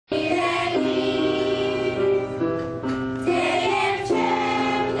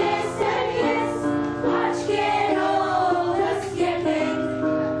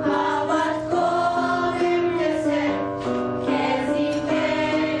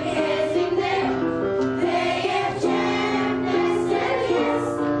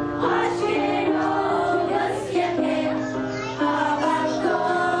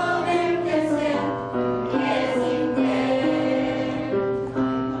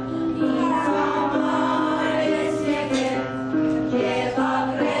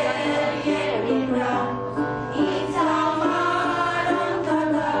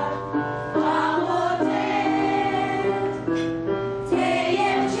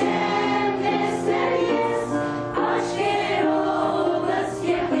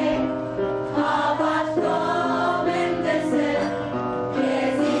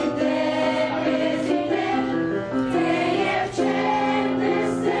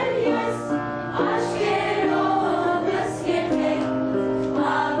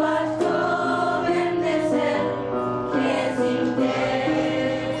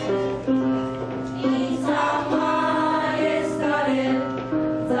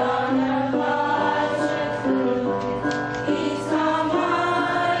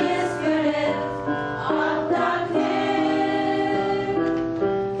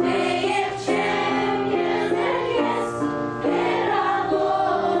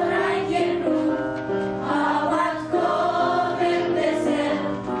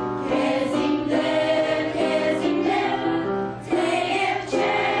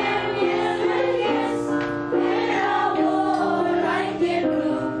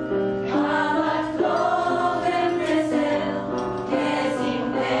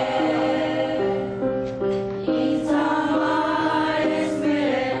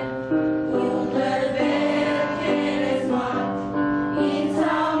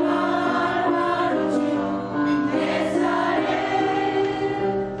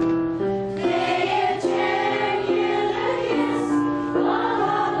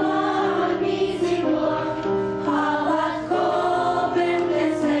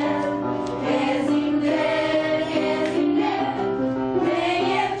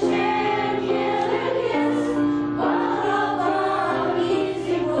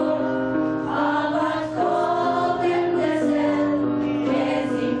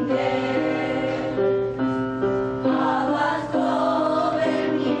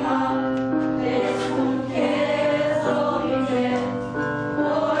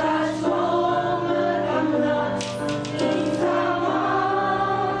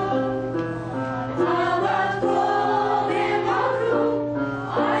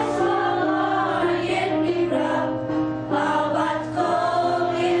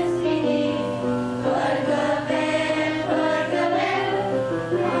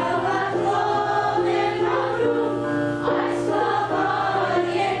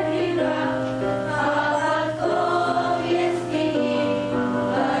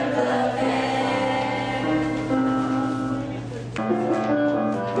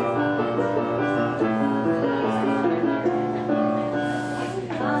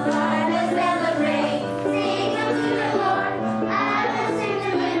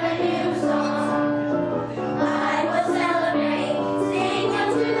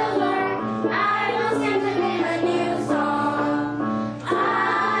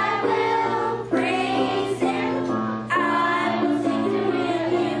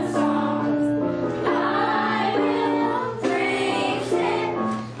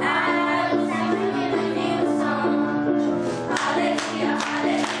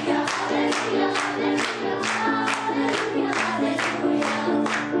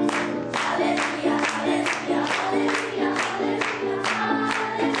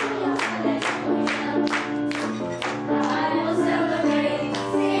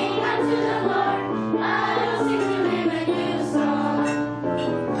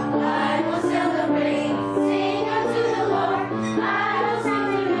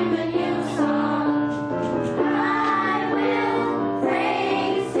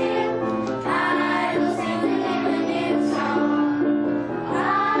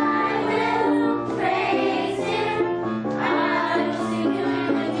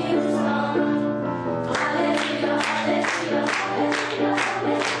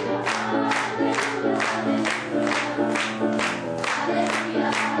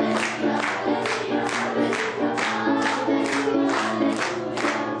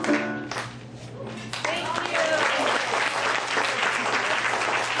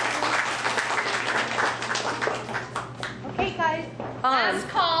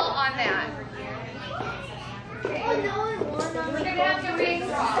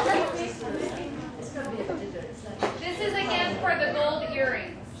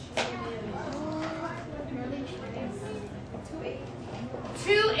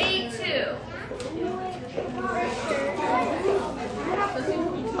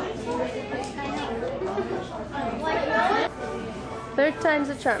times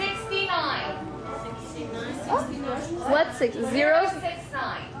the charm? 69. What's 6? 0?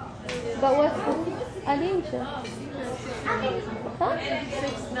 069. But what's the... Alin siya? Huh?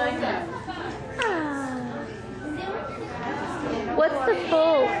 699. Ah. What's the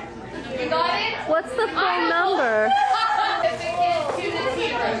full? You got it? What's the full number?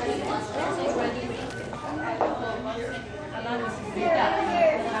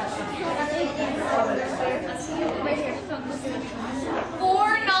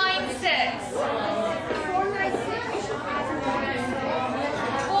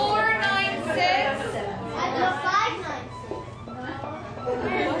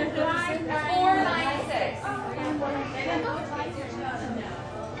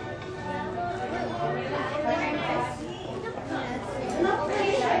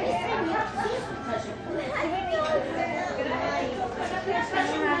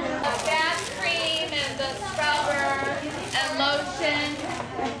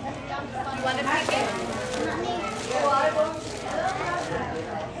 You want to pick it?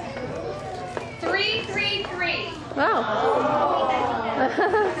 333. Wow.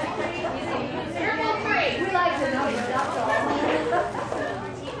 Triple 3. We like the number.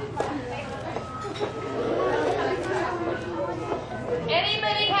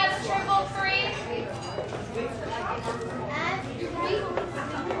 Anybody has triple 3?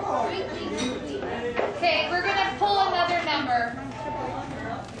 Okay, we're going to pull another number.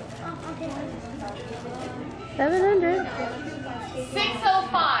 700.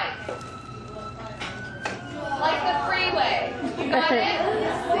 605. Like the freeway. You got it?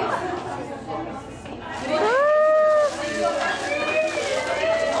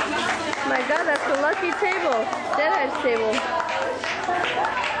 My God, that's a lucky table. Dead-Eye's table.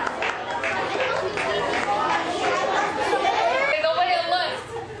 The way it looks.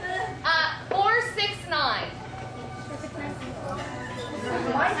 469.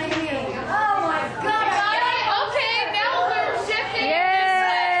 Oh my God. Okay, now we're shifting.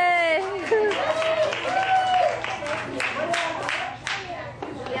 Yay!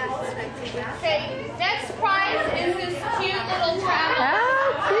 Okay, next prize is this cute little travel. How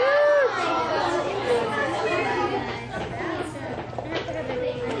cute!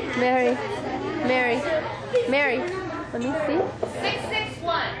 Mary, Mary, Mary. Let me see.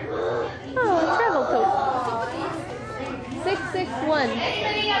 661. Oh, a travel tote. 661.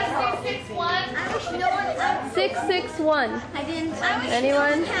 Anybody have 661? 661. I didn't.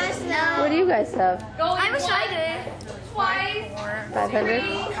 Anyone? What do you guys have? Going I wish I once, did. twice, 500?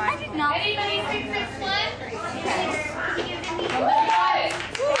 three. I did not. Anybody 661? Got it.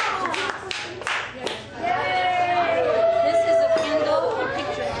 This is a candle or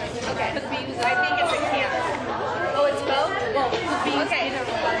picture. Okay. I think it's a candle. Oh, it's both? Well, Okay.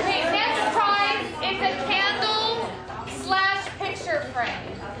 Okay, next prize is a candle/picture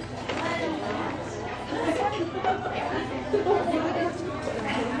frame.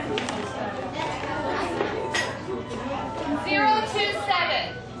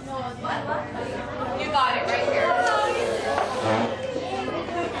 $027. You got it right here.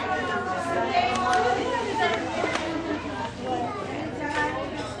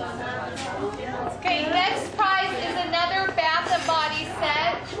 Okay, next prize is another Bath and Body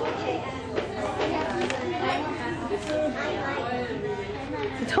set.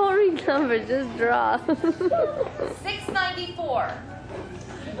 Don't read numbers, just draw. 694.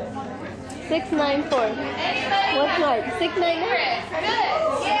 694. Anybody? What's marked? 699? Chris.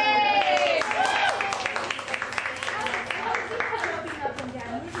 Good. Yay!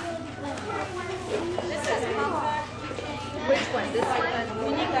 Which one? This one?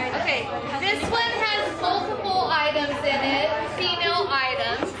 Okay, this one has multiple items in it. Female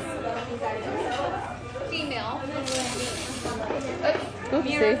items. Female.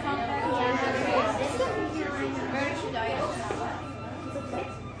 Oopsie.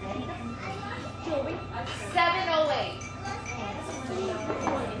 $708.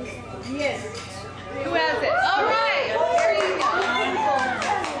 Yes. Who has it? All right. There you go.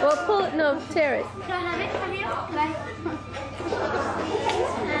 Well, pull it. No, tear it. Can I have it from you?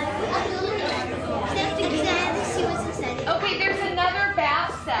 Okay, there's another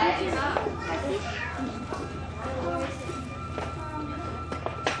bath set.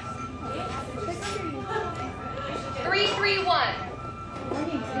 $331.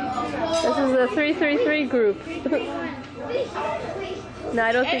 This is the 333 group. No,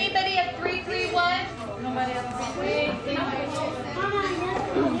 I don't think. Anybody have 331? Nobody has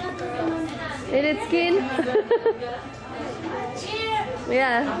 331. Is it skin?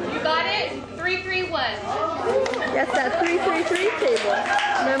 Yeah. You got it? 331. That's that 333 table.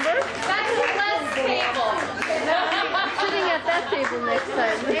 Remember? That's the less table. Sitting at that table. until next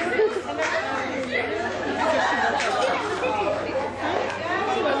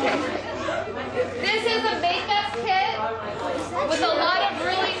This is a makeup kit with a lot of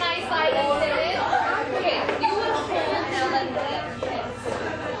really nice items in it. Okay, you would hold and let me.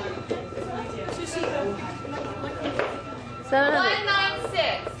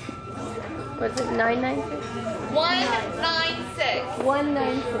 196. What's it? 996? 196.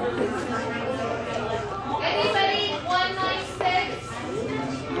 196. Anybody? 196.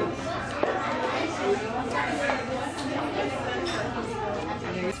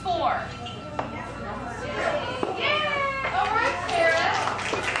 It's 4. Yeah. All right, Sarah.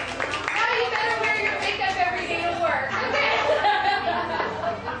 Now you better wear your makeup every day to work. Okay.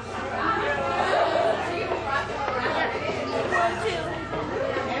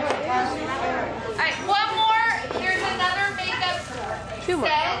 All right, one more. Here's another makeup 2 more.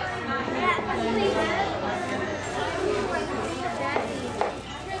 set.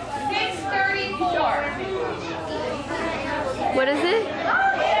 634. What is it? There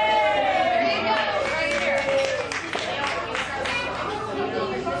you go, right here.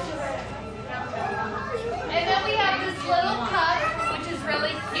 And then we have this little cup, which is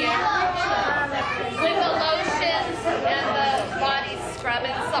really cute, with the lotions and the body scrub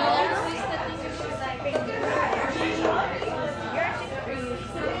and salt.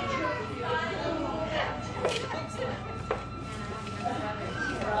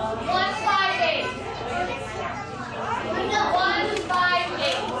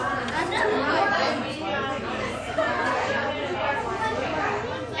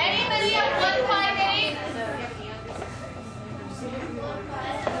 Anybody at 158?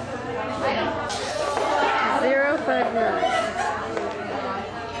 I don't know. 059.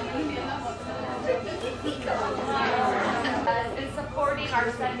 Is supporting our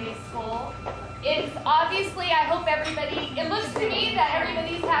Sunday school. It's obviously, I hope everybody, it looks to me that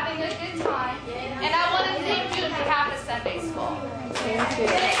everybody's having a good time. And I want to thank you on behalf of Sunday school. Thank you.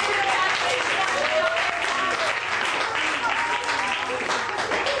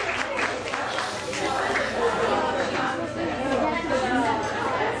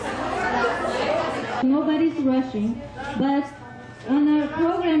 Nobody's rushing, but on our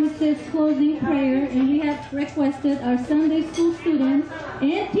program it says closing prayer, and we have requested our Sunday school students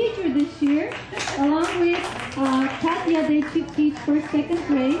and teacher this year, along with Katya, they teach first, second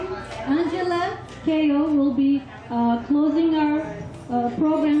grade. Angela Ko will be closing our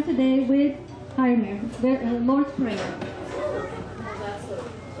program today with Lord's Prayer.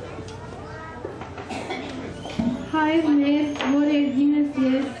 Հայր մեր, որ երգինս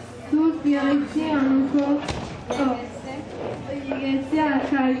ես, Սուրբ Եղեցի անունքով, Եղեցի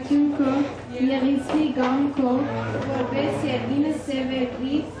արքայություն քո, Եղեցի գանքով, որպես երգինս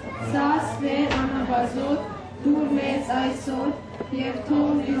սևերվի, սասվեր անաբազոտ, դուր մեզ այսօր, և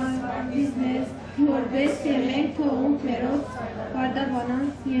թող դիզնես, որպես մենք թողում թերոց,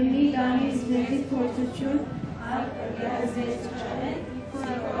 բարդաբանանց և մի դանից մեզի փորձություն,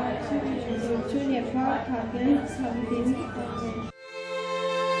 Եզեցություն և փառք հարգել Սավիտենի